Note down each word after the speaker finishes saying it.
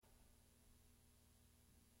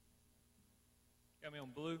Got me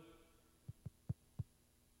on blue.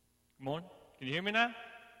 Good morning. Can you hear me now?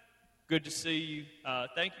 Good to see you.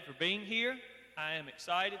 Thank you for being here. I am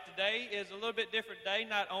excited. Today is a little bit different day.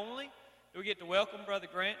 Not only do we get to welcome Brother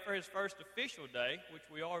Grant for his first official day, which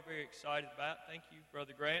we are very excited about. Thank you,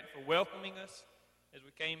 Brother Grant, for welcoming us as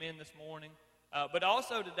we came in this morning. But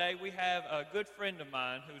also today we have a good friend of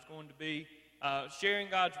mine who's going to be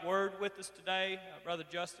sharing God's Word with us today. Brother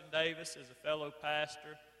Justin Davis is a fellow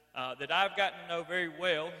pastor that I've gotten to know very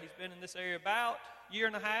well. He's been in this area about a year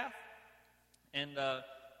and a half,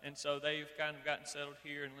 and so they've kind of gotten settled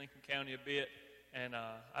here in Lincoln County a bit. And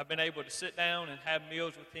I've been able to sit down and have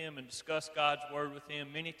meals with him and discuss God's Word with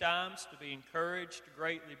him many times, to be encouraged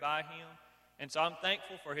greatly by him. And so I'm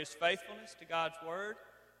thankful for his faithfulness to God's Word.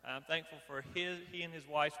 I'm thankful for he and his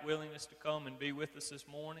wife's willingness to come and be with us this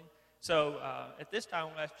morning. So at this time,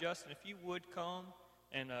 I'll ask Justin if you would come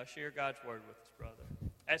and share God's Word with us, brother.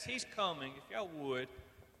 As he's coming, if y'all would,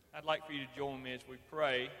 I'd like for you to join me as we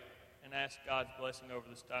pray and ask God's blessing over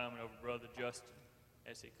this time and over Brother Justin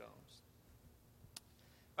as he comes.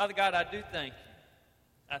 Father God, I do thank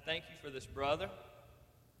you. I thank you for this brother,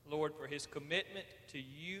 Lord, for his commitment to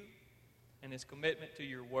you and his commitment to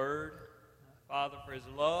your word. Father, for his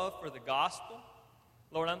love for the gospel.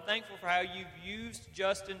 Lord, I'm thankful for how you've used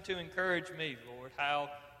Justin to encourage me, Lord, how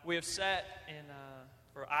we have sat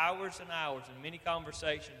for hours and hours in many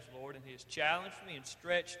conversations, Lord, and he has challenged me and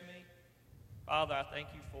stretched me. Father, I thank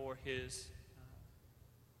you for his,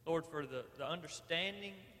 Lord, for the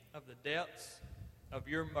understanding of the depths of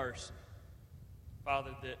your mercy.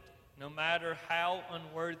 Father, that no matter how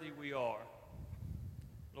unworthy we are,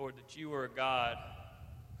 Lord, that you are a God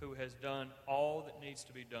who has done all that needs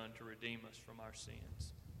to be done to redeem us from our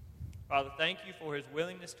sins. Father, thank you for his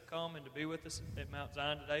willingness to come and to be with us at Mount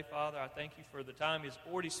Zion today, Father. I thank you for the time he's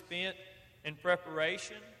already spent in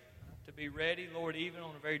preparation to be ready, Lord, even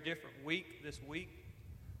on a very different week this week.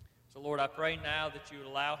 So, Lord, I pray now that you would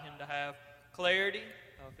allow him to have clarity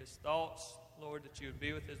of his thoughts, Lord, that you would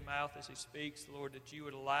be with his mouth as he speaks, Lord, that you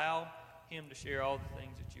would allow him to share all the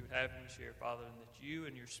things that you would have him to share, Father, and that you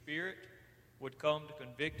and your Spirit would come to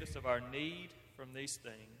convict us of our need from these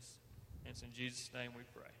things. And it's in Jesus' name we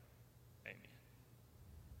pray. Amen.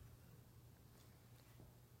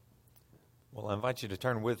 Well, I invite you to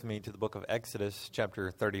turn with me to the book of Exodus,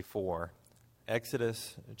 chapter 34.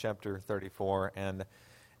 Exodus, chapter 34. And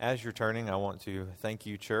as you're turning, I want to thank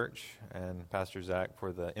you, church, and Pastor Zach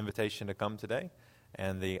for the invitation to come today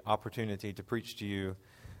and the opportunity to preach to you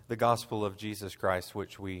the gospel of Jesus Christ,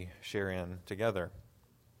 which we share in together.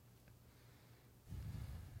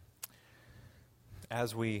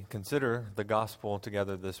 As we consider the gospel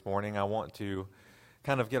together this morning, I want to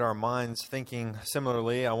kind of get our minds thinking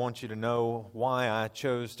similarly. I want you to know why I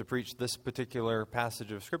chose to preach this particular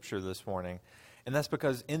passage of Scripture this morning. And that's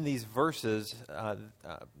because in these verses,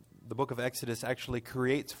 the book of Exodus actually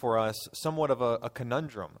creates for us somewhat of a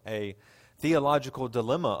conundrum, a theological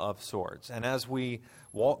dilemma of sorts. And as we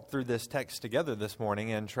walk through this text together this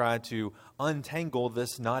morning and try to untangle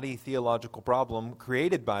this knotty theological problem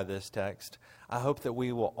created by this text, I hope that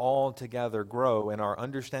we will all together grow in our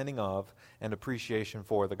understanding of and appreciation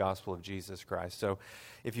for the gospel of Jesus Christ. So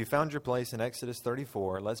if you found your place in Exodus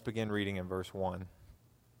 34, let's begin reading in verse 1.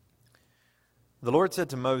 The Lord said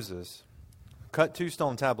to Moses, "Cut 2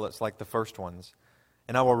 stone tablets like the first ones,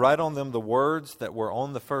 and I will write on them the words that were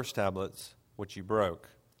on the first tablets, which you broke.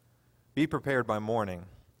 Be prepared by morning.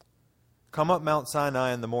 Come up Mount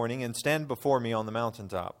Sinai in the morning and stand before me on the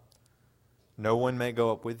mountaintop. No one may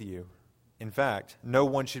go up with you. In fact, no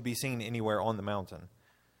one should be seen anywhere on the mountain.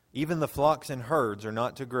 Even the flocks and herds are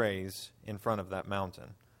not to graze in front of that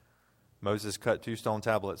mountain." Moses cut 2 stone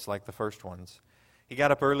tablets like the first ones. He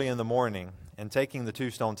got up early in the morning, and taking the 2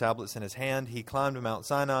 stone tablets in his hand, he climbed Mount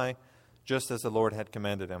Sinai, just as the Lord had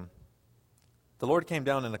commanded him. The Lord came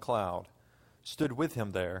down in a cloud, stood with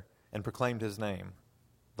him there, and proclaimed his name,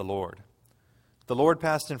 the Lord. The Lord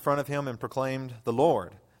passed in front of him and proclaimed, "The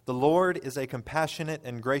Lord is a compassionate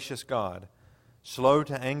and gracious God, slow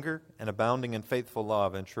to anger and abounding in faithful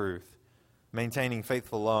love and truth, maintaining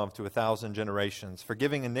faithful love to 1,000 generations,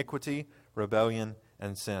 forgiving iniquity, rebellion,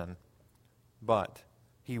 and sin. But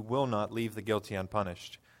he will not leave the guilty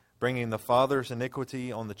unpunished, bringing the father's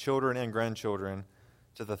iniquity on the children and grandchildren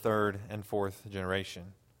to the 3rd and 4th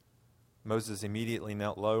generation." Moses immediately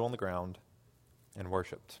knelt low on the ground and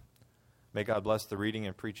worshipped. May God bless the reading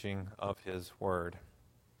and preaching of his word.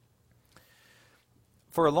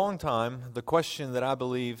 For a long time, the question that I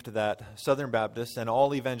believed that Southern Baptists and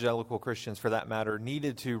all evangelical Christians, for that matter,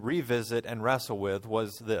 needed to revisit and wrestle with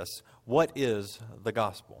was this: what is the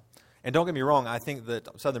gospel? And don't get me wrong, I think that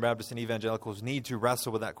Southern Baptists and evangelicals need to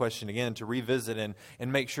wrestle with that question again, to revisit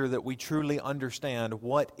and make sure that we truly understand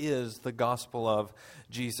what is the gospel of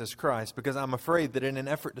Jesus Christ. Because I'm afraid that in an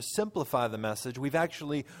effort to simplify the message, we've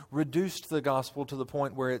actually reduced the gospel to the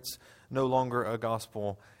point where it's no longer a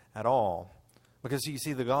gospel at all. Because you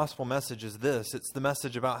see, the gospel message is this. It's the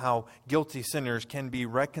message about how guilty sinners can be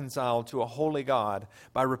reconciled to a holy God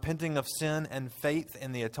by repenting of sin and faith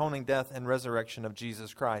in the atoning death and resurrection of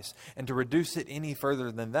Jesus Christ. And to reduce it any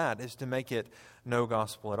further than that is to make it no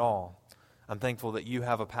gospel at all. I'm thankful that you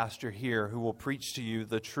have a pastor here who will preach to you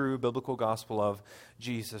the true biblical gospel of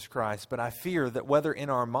Jesus Christ. But I fear that whether in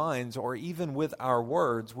our minds or even with our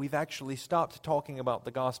words, we've actually stopped talking about the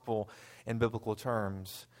gospel in biblical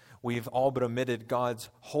terms. We've all but omitted God's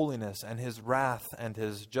holiness and His wrath and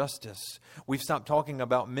His justice. We've stopped talking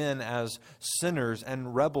about men as sinners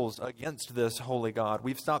and rebels against this holy God.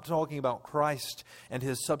 We've stopped talking about Christ and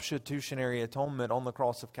His substitutionary atonement on the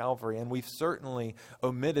cross of Calvary. And we've certainly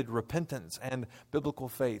omitted repentance and biblical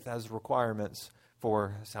faith as requirements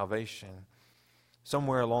for salvation.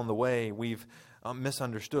 Somewhere along the way, we've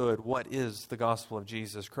misunderstood what is the gospel of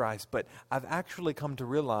Jesus Christ. But I've actually come to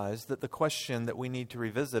realize that the question that we need to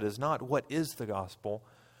revisit is not what is the gospel,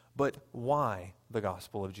 but why the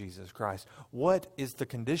gospel of Jesus Christ. What is the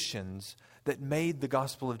conditions that made the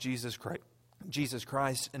gospel of Jesus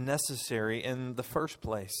Christ necessary in the first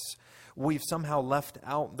place? We've somehow left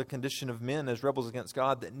out the condition of men as rebels against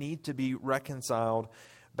God that need to be reconciled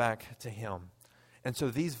back to Him. And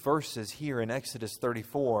so these verses here in Exodus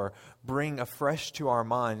 34 bring afresh to our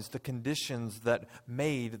minds the conditions that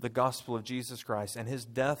made the gospel of Jesus Christ and His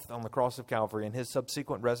death on the cross of Calvary and His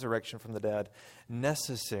subsequent resurrection from the dead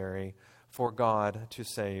necessary for God to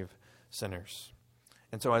save sinners.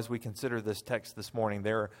 And so as we consider this text this morning,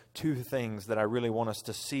 there are two things that I really want us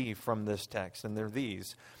to see from this text. And they're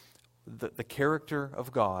these: the character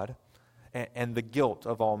of God and the guilt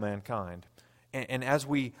of all mankind. And as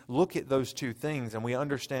we look at those two things and we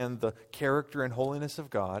understand the character and holiness of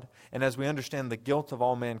God, and as we understand the guilt of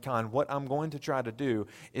all mankind, what I'm going to try to do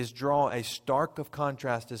is draw as stark of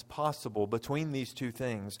contrast as possible between these two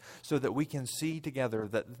things so that we can see together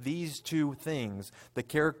that these two things, the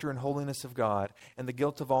character and holiness of God and the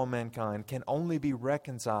guilt of all mankind, can only be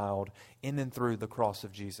reconciled in and through the cross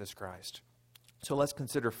of Jesus Christ. So let's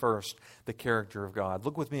consider first the character of God.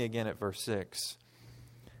 Look with me again at verse 6.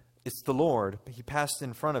 It's the Lord. He passed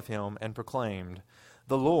in front of him and proclaimed,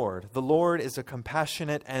 the Lord is a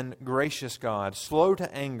compassionate and gracious God, slow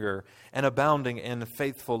to anger and abounding in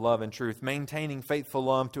faithful love and truth, maintaining faithful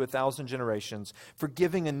love to 1,000 generations,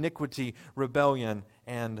 forgiving iniquity, rebellion,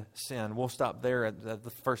 and sin. We'll stop there at the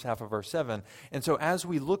first half of verse 7. And so as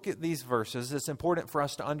we look at these verses, it's important for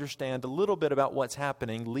us to understand a little bit about what's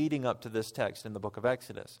happening leading up to this text in the book of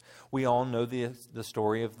Exodus. We all know the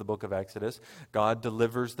story of the book of Exodus. God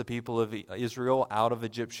delivers the people of Israel out of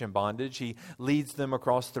Egyptian bondage. He leads them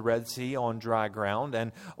across the Red Sea on dry ground.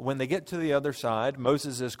 And when they get to the other side,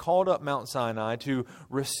 Moses is called up Mount Sinai to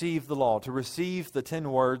receive the law, to receive the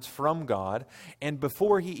 10 words from God. And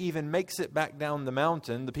before he even makes it back down the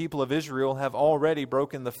mountain, the people of Israel have already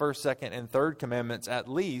broken the first, second, and third commandments at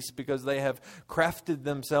least, because they have crafted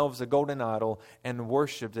themselves a golden idol and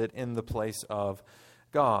worshipped it in the place of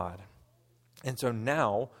God. And so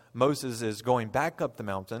now Moses is going back up the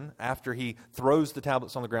mountain. After he throws the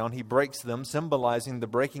tablets on the ground, he breaks them, symbolizing the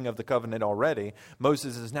breaking of the covenant already.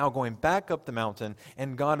 Moses is now going back up the mountain,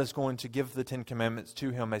 and God is going to give the 10 commandments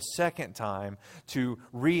to him a second time to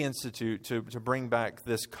reinstitute, to bring back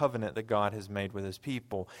this covenant that God has made with his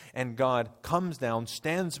people. And God comes down,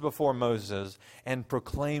 stands before Moses, and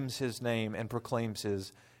proclaims his name and proclaims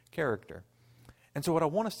his character. And so what I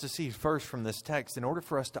want us to see first from this text, in order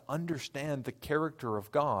for us to understand the character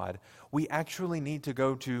of God, we actually need to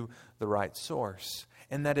go to the right source,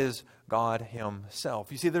 and that is God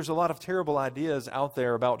himself. You see, there's a lot of terrible ideas out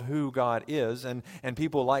there about who God is, and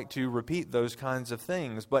people like to repeat those kinds of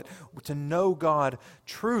things. But to know God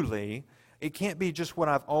truly, it can't be just what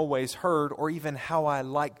I've always heard or even how I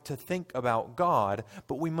like to think about God,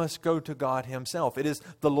 but we must go to God himself. It is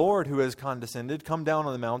the Lord who has condescended, come down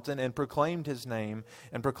on the mountain and proclaimed his name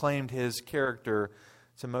and proclaimed his character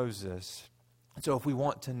to Moses. So if we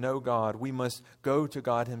want to know God, we must go to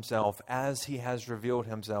God himself as he has revealed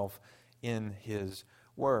himself in his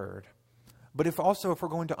word. But if we're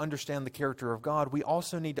going to understand the character of God, we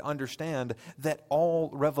also need to understand that all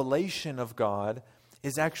revelation of God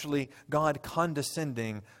is actually God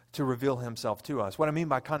condescending to reveal himself to us. What I mean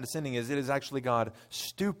by condescending is it is actually God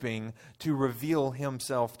stooping to reveal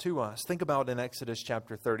himself to us. Think about in Exodus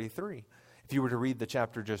chapter 33. If If you were to read the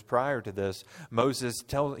chapter just prior to this,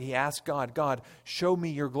 he asks God, God, show me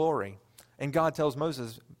your glory. And God tells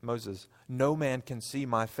Moses, no man can see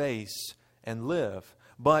my face and live.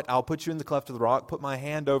 But I'll put you in the cleft of the rock, put my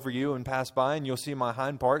hand over you and pass by, and you'll see my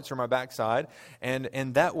hind parts or my backside.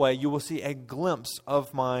 And that way you will see a glimpse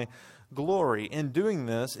of my glory. In doing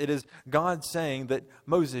this, it is God saying that,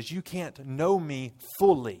 Moses, you can't know me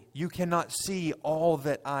fully. You cannot see all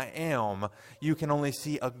that I am. You can only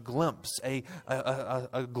see a glimpse, a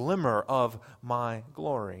glimmer of my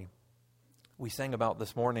glory. We sang about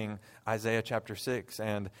this morning Isaiah chapter 6,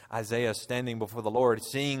 and Isaiah standing before the Lord,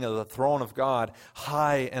 seeing the throne of God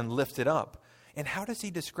high and lifted up. And how does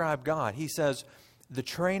he describe God? He says, the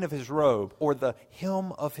train of his robe or the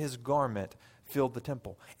hem of his garment filled the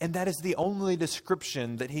temple. And that is the only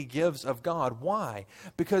description that he gives of God. Why?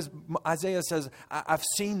 Because Isaiah says, I've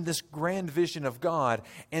seen this grand vision of God,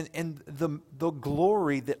 and the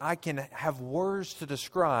glory that I can have words to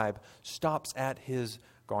describe stops at his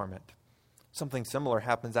garment. Something similar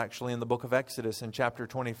happens actually in the book of Exodus in chapter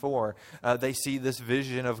 24. They see this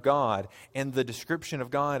vision of God, and the description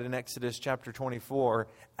of God in Exodus chapter 24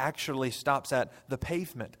 actually stops at the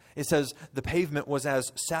pavement. It says the pavement was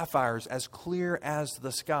as sapphires, as clear as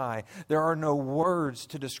the sky. There are no words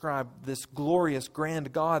to describe this glorious,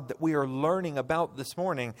 grand God that we are learning about this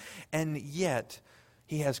morning, and yet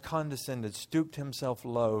he has condescended, stooped himself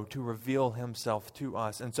low to reveal himself to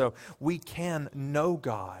us. And so we can know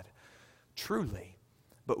God truly,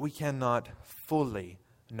 but we cannot fully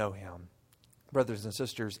know him. Brothers and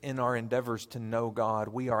sisters, in our endeavors to know God,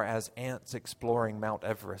 we are as ants exploring Mount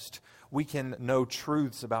Everest. We can know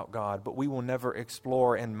truths about God, but we will never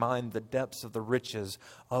explore and mine the depths of the riches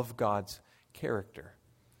of God's character.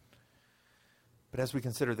 But as we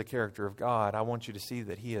consider the character of God, I want you to see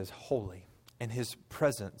that he is holy, and his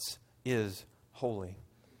presence is holy.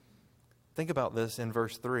 Think about this in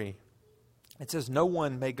verse 3. It says, no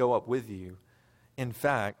one may go up with you. In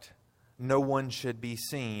fact, no one should be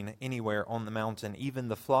seen anywhere on the mountain. Even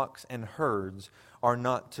the flocks and herds are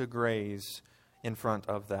not to graze in front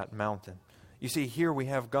of that mountain. You see, here we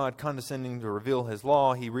have God condescending to reveal his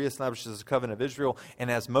law. He reestablishes the covenant of Israel.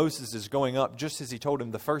 And as Moses is going up, just as he told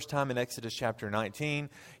him the first time in Exodus chapter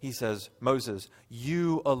 19, he says, Moses,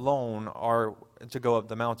 you alone are to go up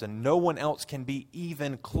the mountain. No one else can be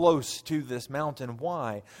even close to this mountain.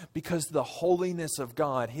 Why? Because the holiness of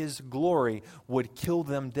God, his glory, would kill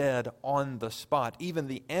them dead on the spot. Even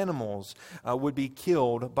the animals would be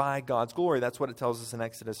killed by God's glory. That's what it tells us in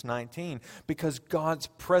Exodus 19. Because God's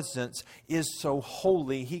presence is so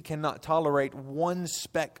holy, he cannot tolerate one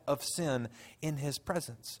speck of sin in his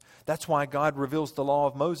presence. That's why God reveals the law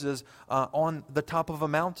of Moses on the top of a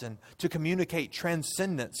mountain to communicate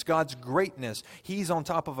transcendence, God's greatness. He's on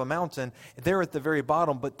top of a mountain. They're at the very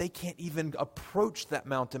bottom, but they can't even approach that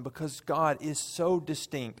mountain because God is so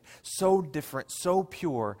distinct, so different, so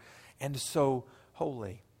pure, and so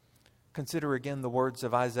holy. Consider again the words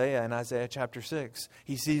of Isaiah in Isaiah chapter 6.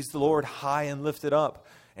 He sees the Lord high and lifted up,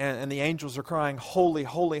 and the angels are crying, holy,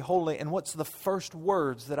 holy, holy. And what's the first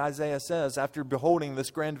words that Isaiah says after beholding this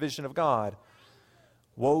grand vision of God?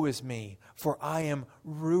 Woe is me, for I am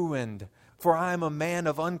ruined, for I am a man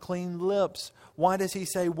of unclean lips. Why does he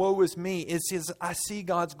say, woe is me? It says, I see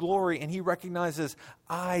God's glory, and he recognizes,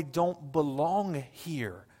 I don't belong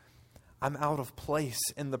here. I'm out of place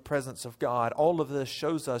in the presence of God. All of this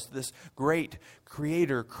shows us this great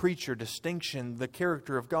creator-creature distinction. The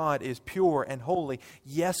character of God is pure and holy.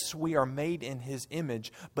 Yes, we are made in his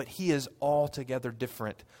image, but he is altogether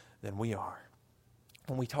different than we are.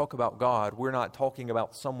 When we talk about God, we're not talking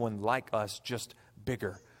about someone like us, just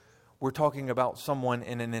bigger. We're talking about someone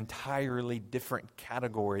in an entirely different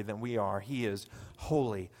category than we are. He is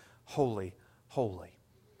holy, holy, holy.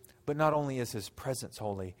 But not only is his presence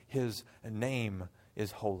holy, his name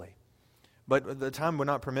is holy. But the time would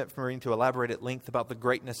not permit for me to elaborate at length about the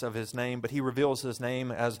greatness of his name, but he reveals his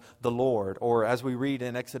name as the Lord, or as we read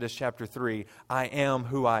in Exodus chapter 3, I am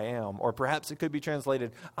who I am. Or perhaps it could be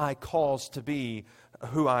translated, I cause to be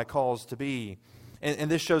who I cause to be.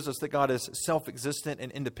 And this shows us that God is self-existent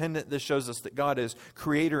and independent. This shows us that God is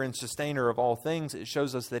creator and sustainer of all things. It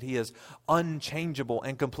shows us that he is unchangeable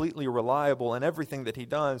and completely reliable in everything that he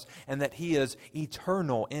does, and that he is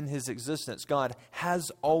eternal in his existence. God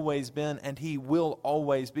has always been, and he will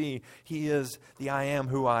always be. He is the I am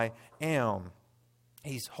who I am.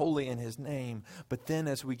 He's holy in his name. But then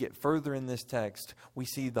as we get further in this text, we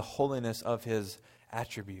see the holiness of his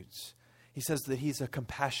attributes. He says that he's a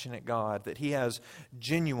compassionate God, that he has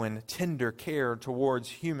genuine, tender care towards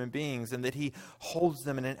human beings, and that he holds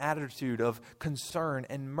them in an attitude of concern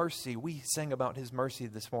and mercy. We sang about his mercy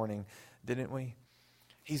this morning. didn't we?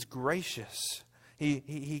 He's gracious.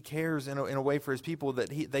 He cares in a way for his people that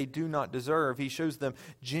they do not deserve. He shows them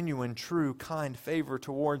genuine, true, kind favor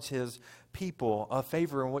towards his people, a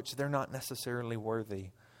favor in which they're not necessarily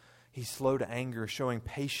worthy. He's slow to anger, showing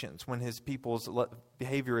patience when his people's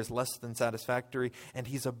behavior is less than satisfactory, and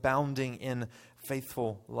he's abounding in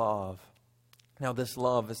faithful love. Now, this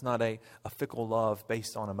love is not a fickle love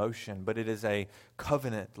based on emotion, but it is a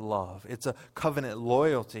covenant love. It's a covenant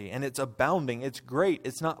loyalty, and it's abounding. It's great.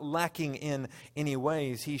 It's not lacking in any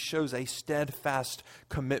ways. He shows a steadfast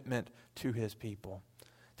commitment to his people.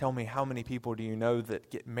 Tell me, how many people do you know that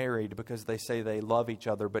get married because they say they love each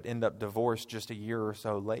other but end up divorced just a year or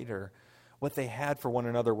so later? What they had for one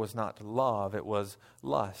another was not love, it was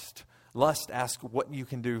lust. Lust asks what you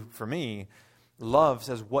can do for me. Love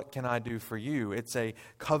says, what can I do for you? It's a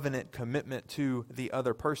covenant commitment to the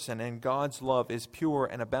other person, and God's love is pure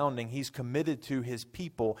and abounding. He's committed to his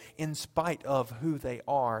people in spite of who they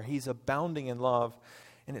are. He's abounding in love,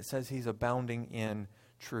 and it says he's abounding in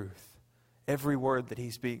truth. Every word that he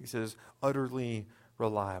speaks is utterly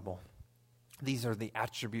reliable. These are the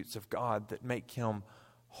attributes of God that make him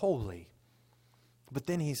holy. But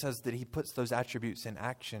then he says that he puts those attributes in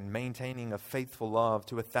action, maintaining a faithful love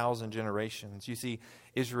to 1,000 generations. You see,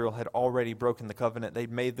 Israel had already broken the covenant. They'd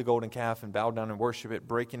made the golden calf and bowed down and worshiped it,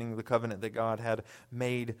 breaking the covenant that God had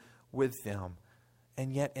made with them.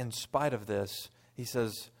 And yet, in spite of this, he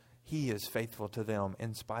says he is faithful to them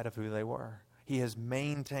in spite of who they were. He has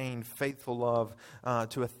maintained faithful love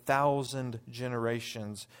to 1,000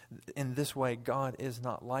 generations. In this way, God is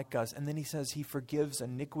not like us. And then he says he forgives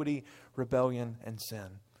iniquity, rebellion, and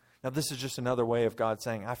sin. Now, this is just another way of God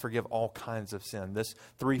saying, I forgive all kinds of sin. This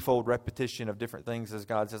threefold repetition of different things as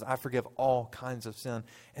God says, I forgive all kinds of sin.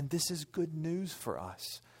 And this is good news for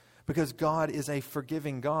us. Because God is a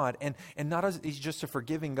forgiving God. And not as he's just a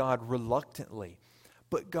forgiving God reluctantly,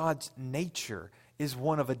 but God's nature is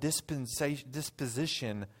one of a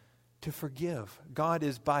disposition to forgive. God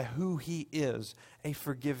is, by who he is, a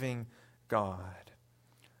forgiving God.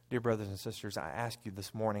 Dear brothers and sisters, I ask you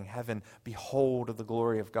this morning, having behold the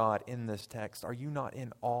glory of God in this text, are you not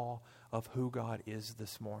in awe of who God is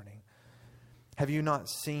this morning? Have you not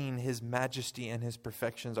seen his majesty and his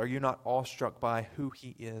perfections? Are you not awestruck by who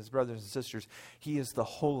he is? Brothers and sisters, he is the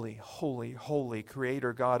holy, holy, holy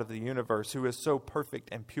creator God of the universe, who is so perfect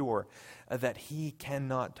and pure that he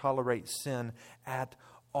cannot tolerate sin at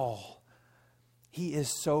all. He is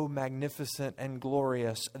so magnificent and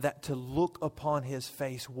glorious that to look upon his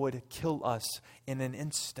face would kill us in an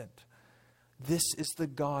instant. This is the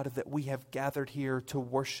God that we have gathered here to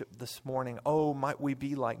worship this morning. Oh, might we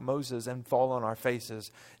be like Moses and fall on our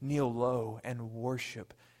faces, kneel low and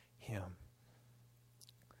worship him.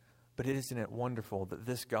 But isn't it wonderful that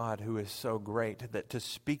this God who is so great, that to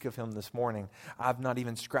speak of him this morning, I've not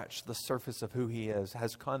even scratched the surface of who he is,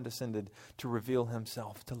 has condescended to reveal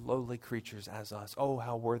himself to lowly creatures as us. Oh,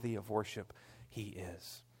 how worthy of worship he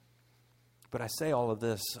is. But I say all of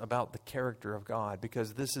this about the character of God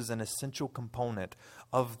because this is an essential component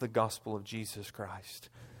of the gospel of Jesus Christ.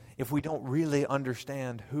 If we don't really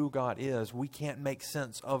understand who God is, we can't make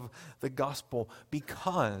sense of the gospel,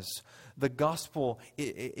 because the gospel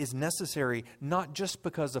is necessary not just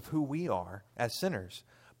because of who we are as sinners,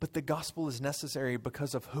 but the gospel is necessary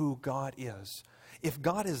because of who God is. If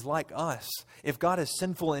God is like us, if God is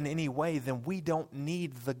sinful in any way, then we don't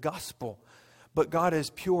need the gospel. But God is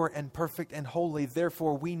pure and perfect and holy.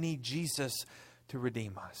 Therefore, we need Jesus to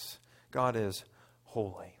redeem us. God is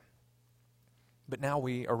holy. But now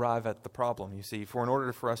we arrive at the problem, you see. For in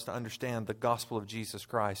order for us to understand the gospel of Jesus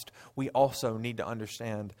Christ, we also need to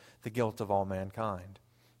understand the guilt of all mankind.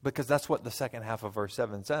 Because that's what the second half of verse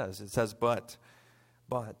 7 says. It says, but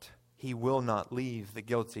he will not leave the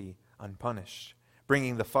guilty unpunished,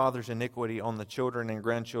 bringing the father's iniquity on the children and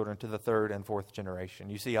grandchildren to the third and fourth generation.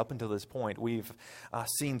 You see, up until this point, we've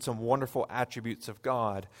seen some wonderful attributes of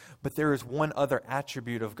God, but there is one other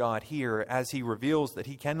attribute of God here as he reveals that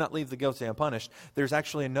he cannot leave the guilty unpunished. There's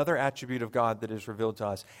actually another attribute of God that is revealed to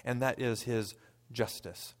us, and that is his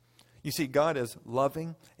justice. You see, God is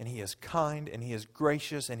loving, and he is kind, and he is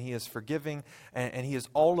gracious, and he is forgiving, and he is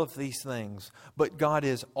all of these things. But God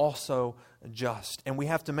is also just. And we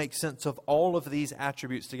have to make sense of all of these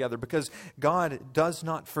attributes together, because God does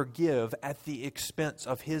not forgive at the expense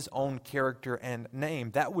of his own character and name.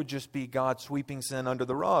 That would just be God sweeping sin under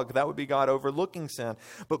the rug. That would be God overlooking sin.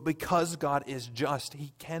 But because God is just,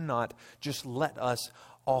 he cannot just let us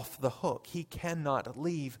off the hook. He cannot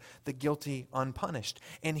leave the guilty unpunished.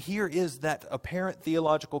 And here is that apparent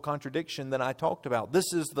theological contradiction that I talked about.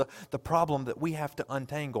 This is the problem that we have to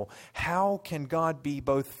untangle. How can God be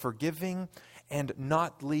both forgiving and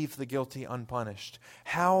not leave the guilty unpunished?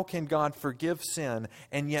 How can God forgive sin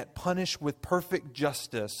and yet punish with perfect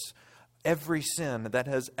justice every sin that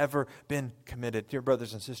has ever been committed? Dear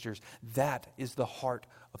brothers and sisters, that is the heart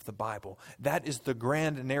of the Bible. That is the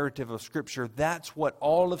grand narrative of Scripture. That's what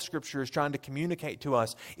all of Scripture is trying to communicate to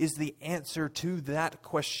us, is the answer to that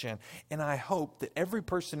question. And I hope that every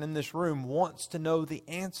person in this room wants to know the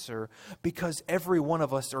answer, because every one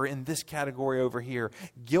of us are in this category over here,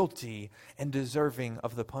 guilty and deserving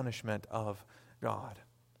of the punishment of God.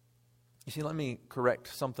 You see, let me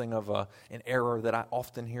correct something of an error that I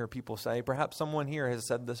often hear people say. Perhaps someone here has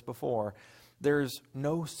said this before. There's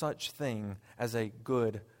no such thing as a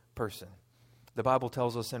good person. The Bible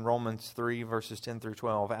tells us in Romans 3, verses 10 through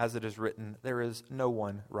 12, as it is written, there is no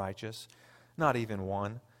one righteous, not even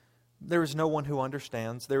one. There is no one who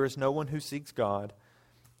understands. There is no one who seeks God.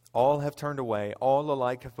 All have turned away. All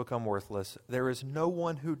alike have become worthless. There is no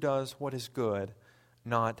one who does what is good,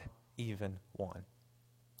 not even one.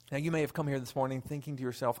 Now, you may have come here this morning thinking to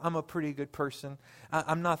yourself, I'm a pretty good person.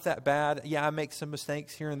 I'm not that bad. Yeah, I make some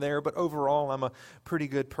mistakes here and there, but overall, I'm a pretty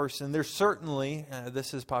good person. There's certainly,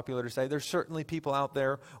 this is popular to say, there's certainly people out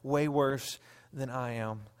there way worse than I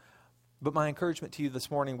am. But my encouragement to you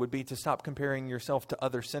this morning would be to stop comparing yourself to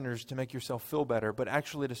other sinners to make yourself feel better, but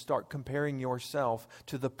actually to start comparing yourself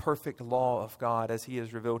to the perfect law of God as He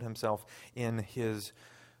has revealed Himself in His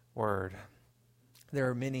Word. There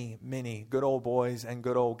are many, many good old boys and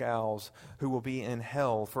good old gals who will be in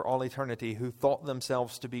hell for all eternity, who thought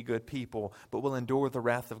themselves to be good people, but will endure the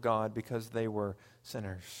wrath of God because they were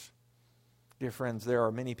sinners. Dear friends, there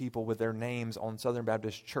are many people with their names on Southern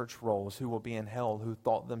Baptist church rolls who will be in hell, who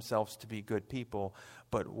thought themselves to be good people,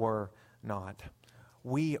 but were not.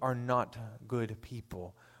 We are not good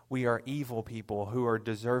people. We are evil people who are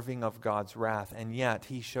deserving of God's wrath, and yet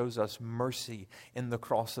He shows us mercy in the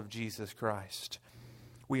cross of Jesus Christ.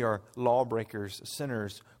 We are lawbreakers,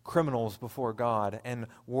 sinners, criminals before God, and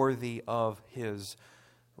worthy of His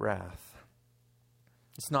wrath.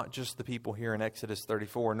 It's not just the people here in Exodus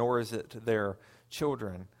 34, nor is it their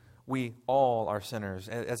children. We all are sinners.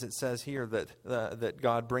 As it says here that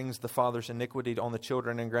God brings the father's iniquity on the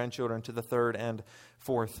children and grandchildren to the third and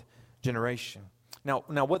fourth generation. Now,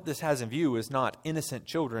 what this has in view is not innocent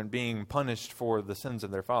children being punished for the sins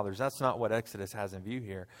of their fathers. That's not what Exodus has in view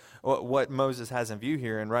here. What Moses has in view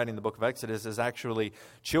here in writing the book of Exodus is actually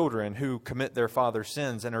children who commit their father's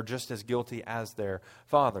sins and are just as guilty as their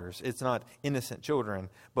fathers. It's not innocent children,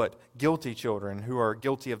 but guilty children who are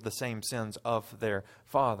guilty of the same sins of their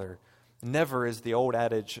father. Never is the old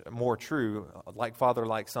adage more true, like father,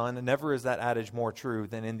 like son. Never is that adage more true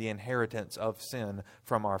than in the inheritance of sin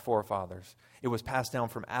from our forefathers. It was passed down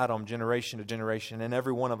from Adam generation to generation, and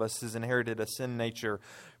every one of us has inherited a sin nature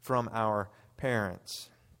from our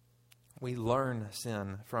parents. We learn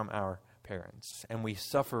sin from our parents, and we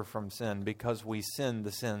suffer from sin because we sin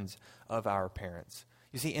the sins of our parents.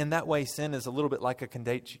 You see, in that way, sin is a little bit like a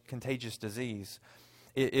contagious disease.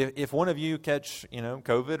 If one of you catch,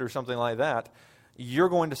 COVID or something like that, you're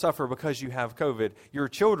going to suffer because you have COVID. Your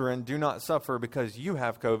children do not suffer because you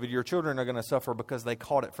have COVID. Your children are going to suffer because they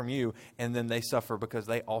caught it from you, and then they suffer because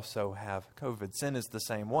they also have COVID. Sin is the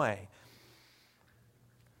same way.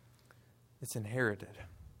 It's inherited.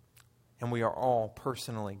 And we are all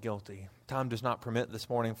personally guilty. Time does not permit this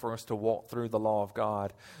morning for us to walk through the law of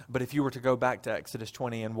God. But if you were to go back to Exodus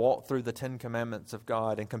 20 and walk through the 10 commandments of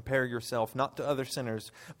God and compare yourself not to other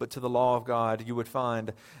sinners, but to the law of God, you would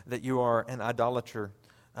find that you are an idolater,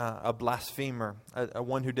 a blasphemer, a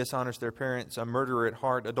one who dishonors their parents, a murderer at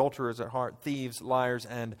heart, adulterers at heart, thieves, liars,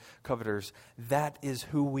 and coveters. That is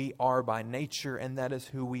who we are by nature, and that is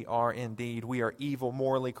who we are indeed. We are evil,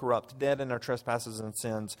 morally corrupt, dead in our trespasses and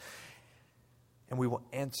sins. And we will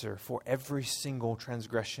answer for every single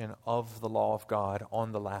transgression of the law of God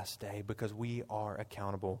on the last day because we are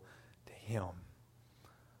accountable to Him.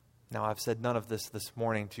 Now, I've said none of this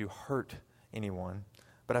morning to hurt anyone,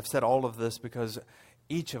 but I've said all of this because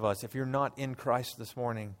each of us, if you're not in Christ this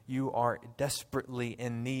morning, you are desperately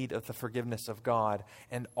in need of the forgiveness of God,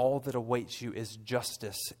 and all that awaits you is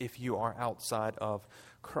justice if you are outside of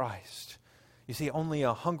Christ. You see, only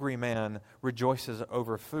a hungry man rejoices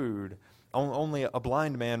over food. Only a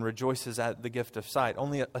blind man rejoices at the gift of sight.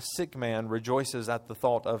 Only a sick man rejoices at the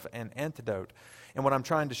thought of an antidote. And what I'm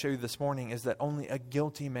trying to show you this morning is that only a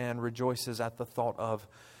guilty man rejoices at the thought of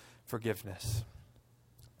forgiveness.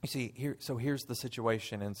 You see, here's the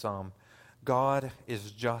situation in Psalm. God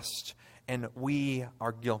is just and we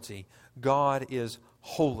are guilty. God is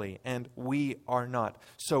holy and we are not.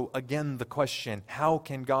 So again, the question, how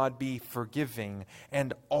can God be forgiving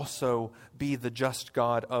and also be the just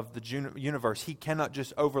God of the universe? He cannot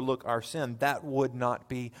just overlook our sin. That would not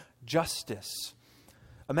be justice.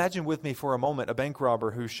 Imagine with me for a moment a bank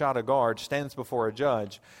robber who shot a guard stands before a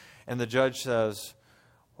judge, and the judge says,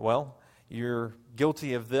 well, you're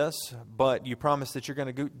guilty of this, but you promise that you're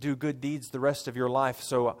going to do good deeds the rest of your life,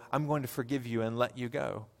 so I'm going to forgive you and let you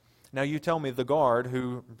go. Now you tell me the guard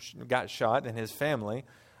who got shot and his family,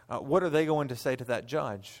 what are they going to say to that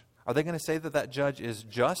judge? Are they going to say that that judge is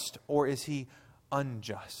just or is he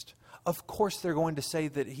unjust? Of course they're going to say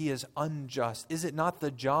that he is unjust. Is it not the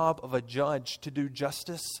job of a judge to do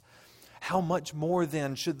justice? How much more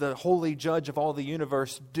then should the holy judge of all the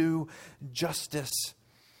universe do justice?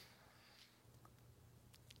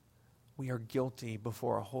 We are guilty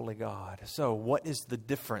before a holy God. So what is the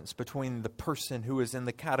difference between the person who is in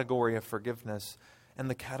the category of forgiveness and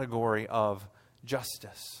the category of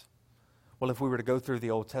justice? Well, if we were to go through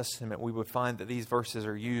the Old Testament, we would find that these verses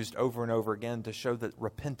are used over and over again to show that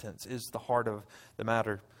repentance is the heart of the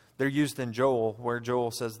matter. They're used in Joel, where Joel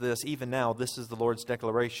says this, even now, this is the Lord's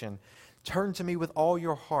declaration, turn to me with all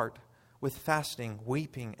your heart, with fasting,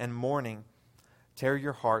 weeping, and mourning. Tear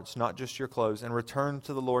your hearts, not just your clothes, and return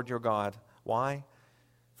to the Lord your God. Why?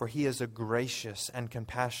 For he is a gracious and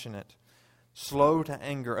compassionate, slow to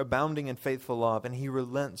anger, abounding in faithful love, and he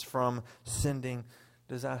relents from sending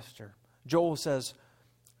disaster. Joel says,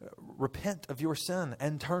 repent of your sin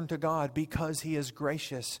and turn to God because he is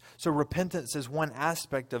gracious. So repentance is one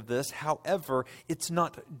aspect of this. However, it's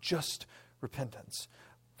not just repentance.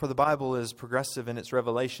 For the Bible is progressive in its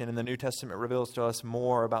revelation, and the New Testament reveals to us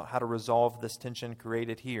more about how to resolve this tension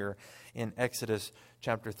created here in Exodus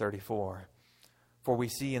chapter 34. For we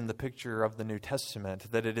see in the picture of the New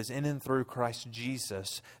Testament that it is in and through Christ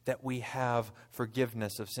Jesus that we have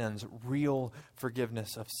forgiveness of sins, real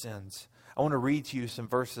forgiveness of sins. I want to read to you some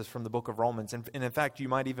verses from the book of Romans. And in fact, you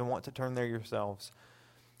might even want to turn there yourselves.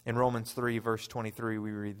 In Romans 3, verse 23,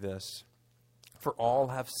 we read this. For all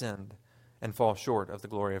have sinned and fall short of the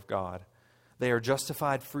glory of God. They are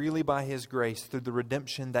justified freely by his grace through the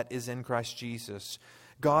redemption that is in Christ Jesus.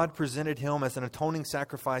 God presented him as an atoning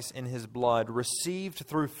sacrifice in his blood, received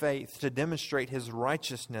through faith to demonstrate his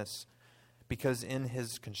righteousness, because in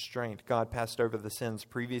his constraint, God passed over the sins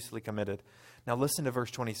previously committed. Now listen to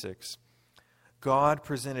verse 26. God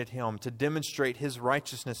presented him to demonstrate his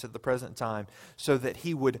righteousness at the present time, so that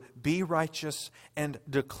he would be righteous and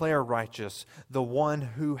declare righteous the one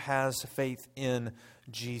who has faith in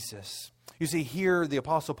Jesus. You see, here the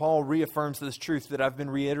Apostle Paul reaffirms this truth that I've been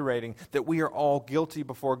reiterating, that we are all guilty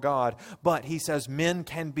before God. But he says men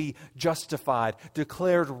can be justified,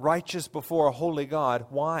 declared righteous before a holy God.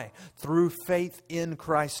 Why? Through faith in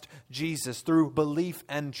Christ Jesus, through belief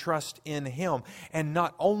and trust in him. And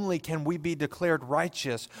not only can we be declared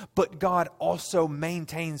righteous, but God also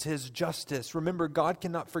maintains his justice. Remember, God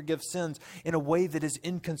cannot forgive sins in a way that is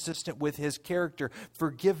inconsistent with his character.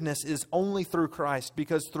 Forgiveness is only through Christ,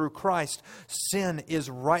 because through Christ, sin is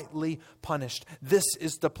rightly punished. This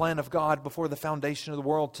is the plan of God before the foundation of the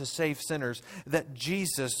world to save sinners, that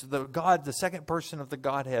Jesus, the God, the second person of the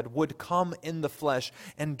Godhead, would come in the flesh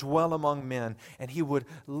and dwell among men, and he would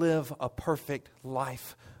live a perfect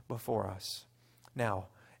life before us. Now,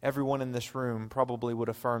 everyone in this room probably would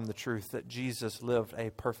affirm the truth that Jesus lived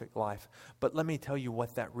a perfect life. But let me tell you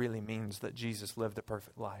what that really means, that Jesus lived a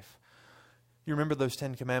perfect life. You remember those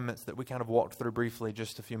 10 commandments that we kind of walked through briefly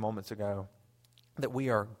just a few moments ago, that we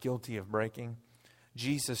are guilty of breaking?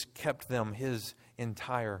 Jesus kept them his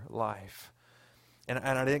entire life. And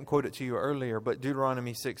I didn't quote it to you earlier, but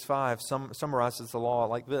Deuteronomy 6:5 summarizes the law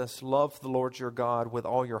like this. Love the Lord your God with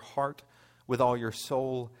all your heart, with all your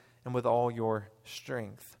soul, and with all your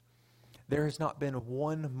strength. There has not been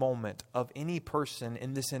one moment of any person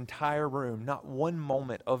in this entire room, not one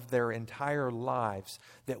moment of their entire lives,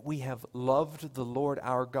 that we have loved the Lord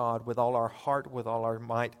our God with all our heart, with all our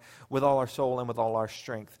might, with all our soul, and with all our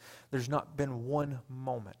strength. There's not been one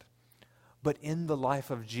moment. But in the life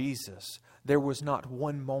of Jesus, there was not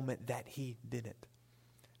one moment that he didn't.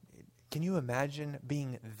 Can you imagine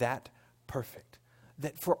being that perfect?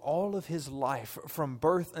 That for all of his life, from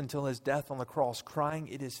birth until his death on the cross, crying,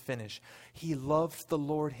 "It is finished," he loved the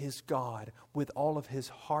Lord his God with all of his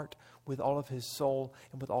heart, with all of his soul,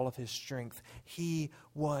 and with all of his strength. He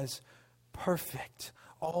was perfect.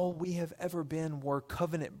 all we have ever been were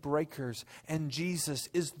covenant breakers, and Jesus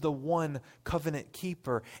is the one covenant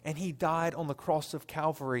keeper, and He died on the cross of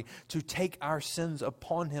Calvary to take our sins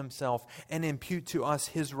upon Himself and impute to us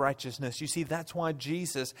His righteousness. You see, that's why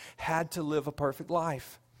Jesus had to live a perfect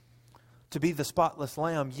life. To be the spotless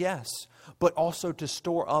lamb, yes, but also to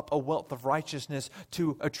store up a wealth of righteousness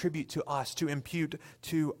to attribute to us, to impute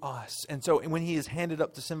to us. And so when He is handed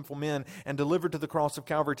up to sinful men and delivered to the cross of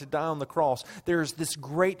Calvary to die on the cross, there's this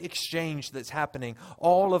great exchange that's happening.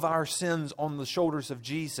 All of our sins on the shoulders of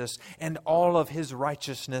Jesus and all of His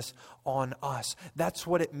righteousness on us. That's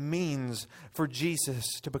what it means for Jesus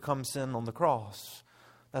to become sin on the cross.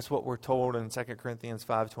 That's what we're told in 2 Corinthians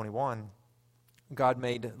 5:21. God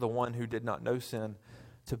made the one who did not know sin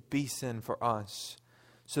to be sin for us,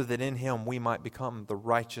 so that in Him we might become the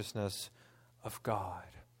righteousness of God.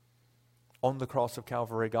 On the cross of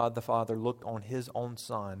Calvary, God the Father looked on His own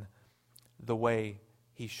Son the way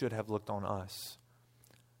He should have looked on us,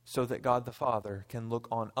 so that God the Father can look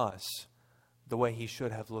on us the way He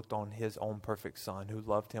should have looked on His own perfect Son, who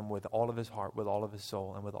loved Him with all of His heart, with all of His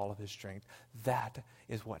soul, and with all of His strength. That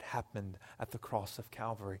is what happened at the cross of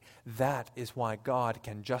Calvary. That is why God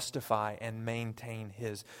can justify and maintain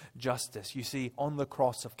His justice. You see, on the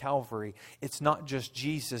cross of Calvary, it's not just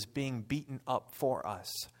Jesus being beaten up for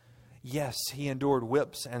us. Yes, He endured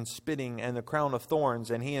whips and spitting and the crown of thorns,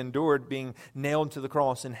 and He endured being nailed to the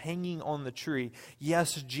cross and hanging on the tree.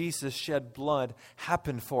 Yes, Jesus shed blood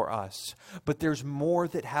happened for us. But there's more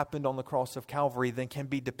that happened on the cross of Calvary than can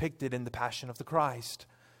be depicted in the Passion of the Christ.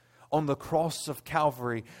 On the cross of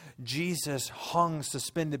Calvary, Jesus hung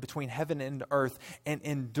suspended between heaven and earth and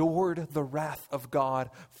endured the wrath of God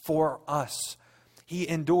for us. He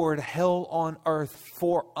endured hell on earth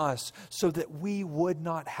for us so that we would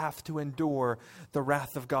not have to endure the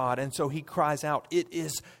wrath of God. And so He cries out, "It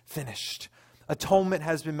is finished." Atonement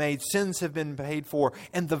has been made, sins have been paid for,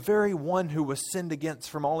 and the very one who was sinned against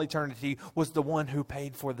from all eternity was the one who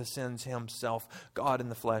paid for the sins Himself, God in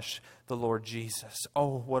the flesh, the Lord Jesus.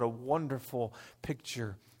 Oh, what a wonderful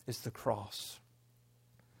picture is the cross.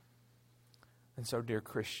 And so, dear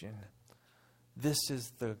Christian, this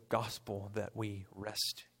is the gospel that we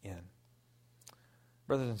rest in.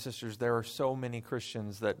 Brothers and sisters, there are so many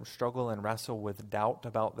Christians that struggle and wrestle with doubt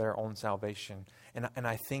about their own salvation. And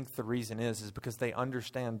I think the reason is because they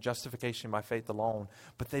understand justification by faith alone,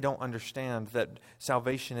 but they don't understand that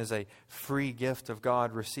salvation is a free gift of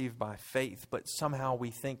God received by faith. But somehow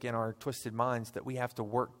we think in our twisted minds that we have to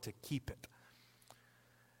work to keep it.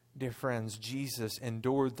 Dear friends, Jesus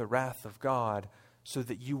endured the wrath of God so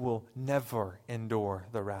that you will never endure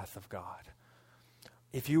the wrath of God.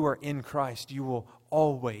 If you are in Christ, you will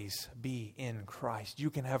always be in Christ.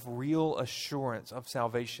 You can have real assurance of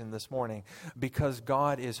salvation this morning because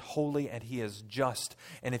God is holy and He is just.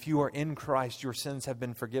 And if you are in Christ, your sins have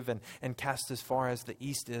been forgiven and cast as far as the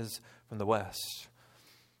east is from the west.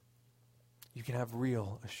 You can have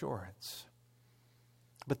real assurance.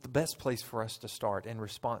 But the best place for us to start in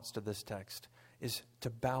response to this text is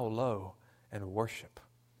to bow low and worship.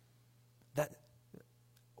 That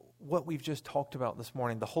what we've just talked about this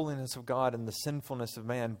morning, the holiness of God and the sinfulness of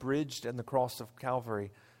man bridged in the cross of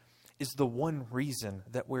Calvary, is the one reason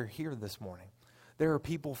that we're here this morning. There are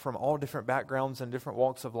people from all different backgrounds and different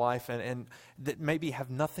walks of life and that maybe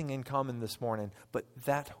have nothing in common this morning, but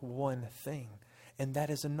that one thing, and that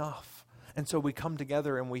is enough. And so we come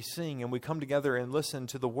together and we sing and we come together and listen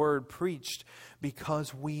to the word preached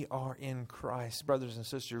because we are in Christ. Brothers and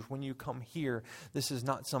sisters, when you come here, this is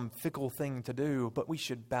not some fickle thing to do, but we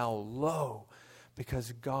should bow low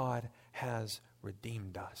because God has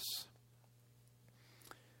redeemed us.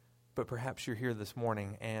 But perhaps you're here this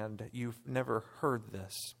morning and you've never heard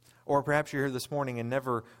this. Or perhaps you're here this morning and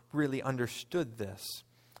never really understood this.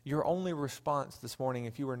 Your only response this morning,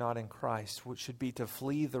 if you are not in Christ, should be to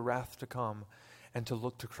flee the wrath to come and to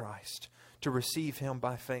look to Christ, to receive Him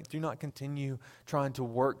by faith. Do not continue trying to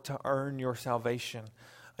work to earn your salvation.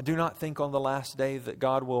 Do not think on the last day that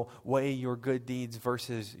God will weigh your good deeds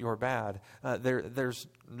versus your bad.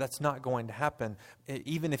 That's not going to happen.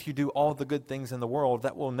 Even if you do all the good things in the world,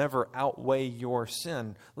 that will never outweigh your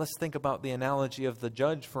sin. Let's think about the analogy of the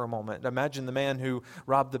judge for a moment. Imagine the man who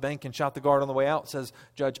robbed the bank and shot the guard on the way out says,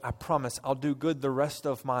 "Judge, I promise I'll do good the rest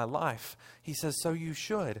of my life." He says, "So you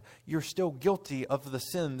should. You're still guilty of the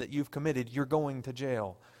sin that you've committed. You're going to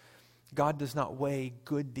jail." God does not weigh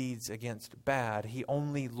good deeds against bad. He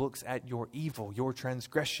only looks at your evil, your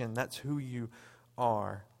transgression. That's who you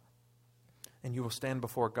are. And you will stand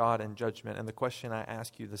before God in judgment. And the question I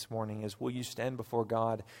ask you this morning is, will you stand before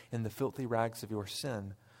God in the filthy rags of your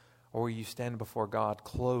sin? Or will you stand before God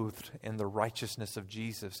clothed in the righteousness of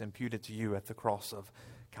Jesus imputed to you at the cross of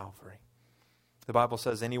Calvary? The Bible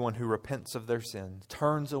says anyone who repents of their sins,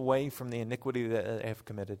 turns away from the iniquity that they have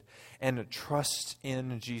committed, and trusts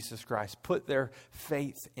in Jesus Christ, put their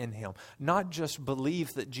faith in Him. Not just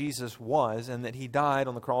believe that Jesus was and that He died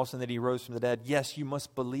on the cross and that He rose from the dead. Yes, you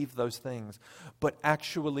must believe those things, but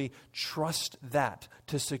actually trust that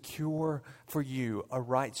to secure for you a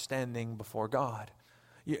right standing before God.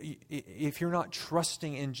 If you're not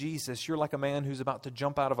trusting in Jesus, you're like a man who's about to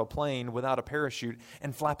jump out of a plane without a parachute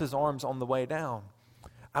and flap his arms on the way down.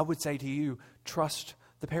 I would say to you, trust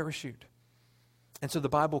the parachute. And so the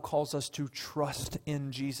Bible calls us to trust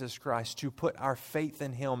in Jesus Christ, to put our faith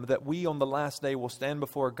in Him, that we on the last day will stand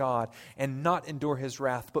before God and not endure His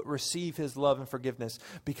wrath, but receive His love and forgiveness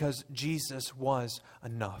because Jesus was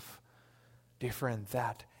enough. Dear friend,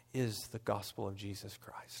 that is the gospel of Jesus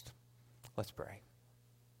Christ. Let's pray.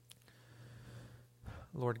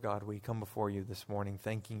 Lord God, we come before you this morning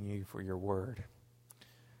thanking you for your word.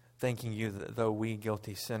 Thanking you that though we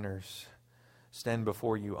guilty sinners stand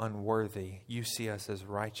before you unworthy, you see us as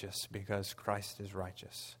righteous because Christ is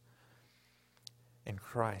righteous. And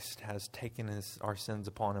Christ has taken our sins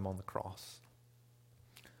upon Him on the cross.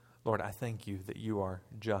 Lord, I thank you that you are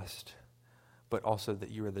just, but also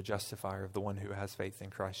that you are the justifier of the one who has faith in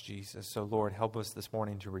Christ Jesus. So Lord, help us this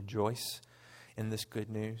morning to rejoice in this good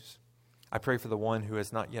news. I pray for the one who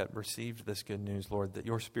has not yet received this good news, Lord, that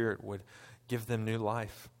your Spirit would give them new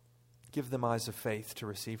life. Give them eyes of faith to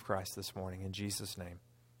receive Christ this morning. In Jesus' name,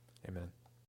 amen.